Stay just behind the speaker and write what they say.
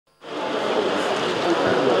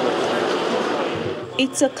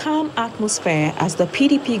It's a calm atmosphere as the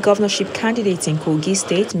PDP governorship candidate in Kogi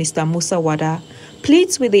State, Mr. Musa Wada,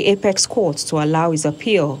 pleads with the Apex Court to allow his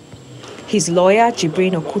appeal. His lawyer,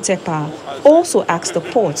 Jibrin Okutepa, also asked the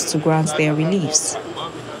court to grant their reliefs.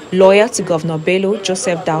 Lawyer to Governor Bello,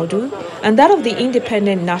 Joseph Daudu, and that of the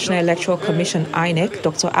Independent National Electoral Commission, INEC,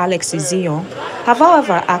 Dr. Alex Izion, have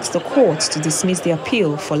however asked the court to dismiss the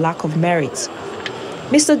appeal for lack of merit.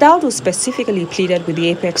 Mr. Daudu specifically pleaded with the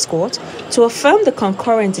Apex Court to affirm the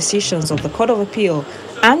concurrent decisions of the Court of Appeal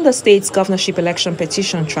and the state's governorship election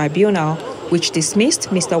petition tribunal, which dismissed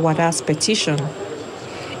Mr. Wada's petition.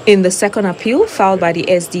 In the second appeal filed by the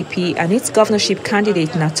SDP and its governorship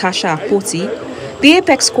candidate Natasha Akpoti, the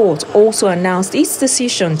Apex Court also announced its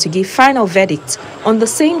decision to give final verdict on the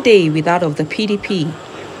same day with that of the PDP.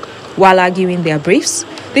 While arguing their briefs,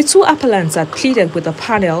 the two appellants had pleaded with the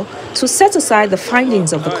panel to set aside the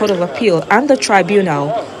findings of the Court of Appeal and the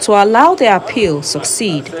tribunal to allow their appeal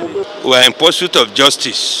succeed. We are in pursuit of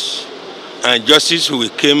justice, and justice we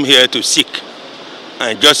came here to seek,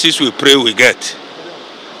 and justice we pray we get.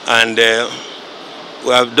 And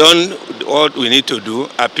we have done what we need to do.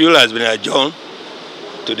 Appeal has been adjourned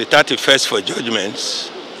to the 31st for judgments.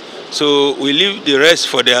 So we leave the rest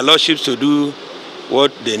for their lordships to do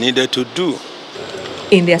what they needed to do.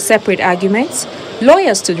 In their separate arguments,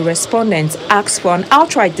 lawyers to the respondents asked for an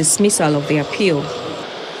outright dismissal of the appeal.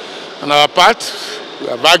 On our part, we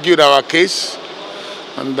have argued our case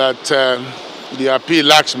and that the appeal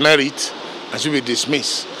lacks merit and should be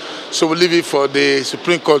dismissed. So we leave it for the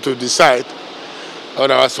Supreme Court to decide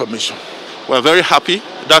on our submission. We are very happy.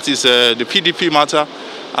 That is the PDP matter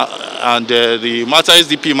and the matter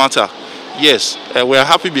SDP matter. Yes, we are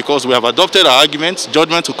happy because we have adopted our arguments.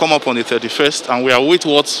 Judgment will come up on the 31st, and we await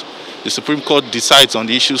what the Supreme Court decides on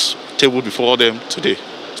the issues tabled before them today.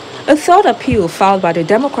 A third appeal filed by the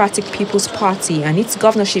Democratic People's Party and its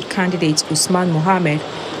governorship candidate Usman Mohammed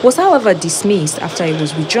was however dismissed after it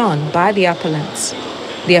was withdrawn by the appellants.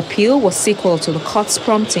 The appeal was sequel to the court's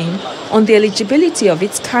prompting on the eligibility of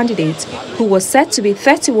its candidate, who was said to be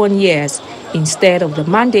 31 years instead of the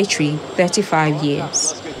mandatory 35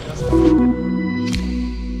 years.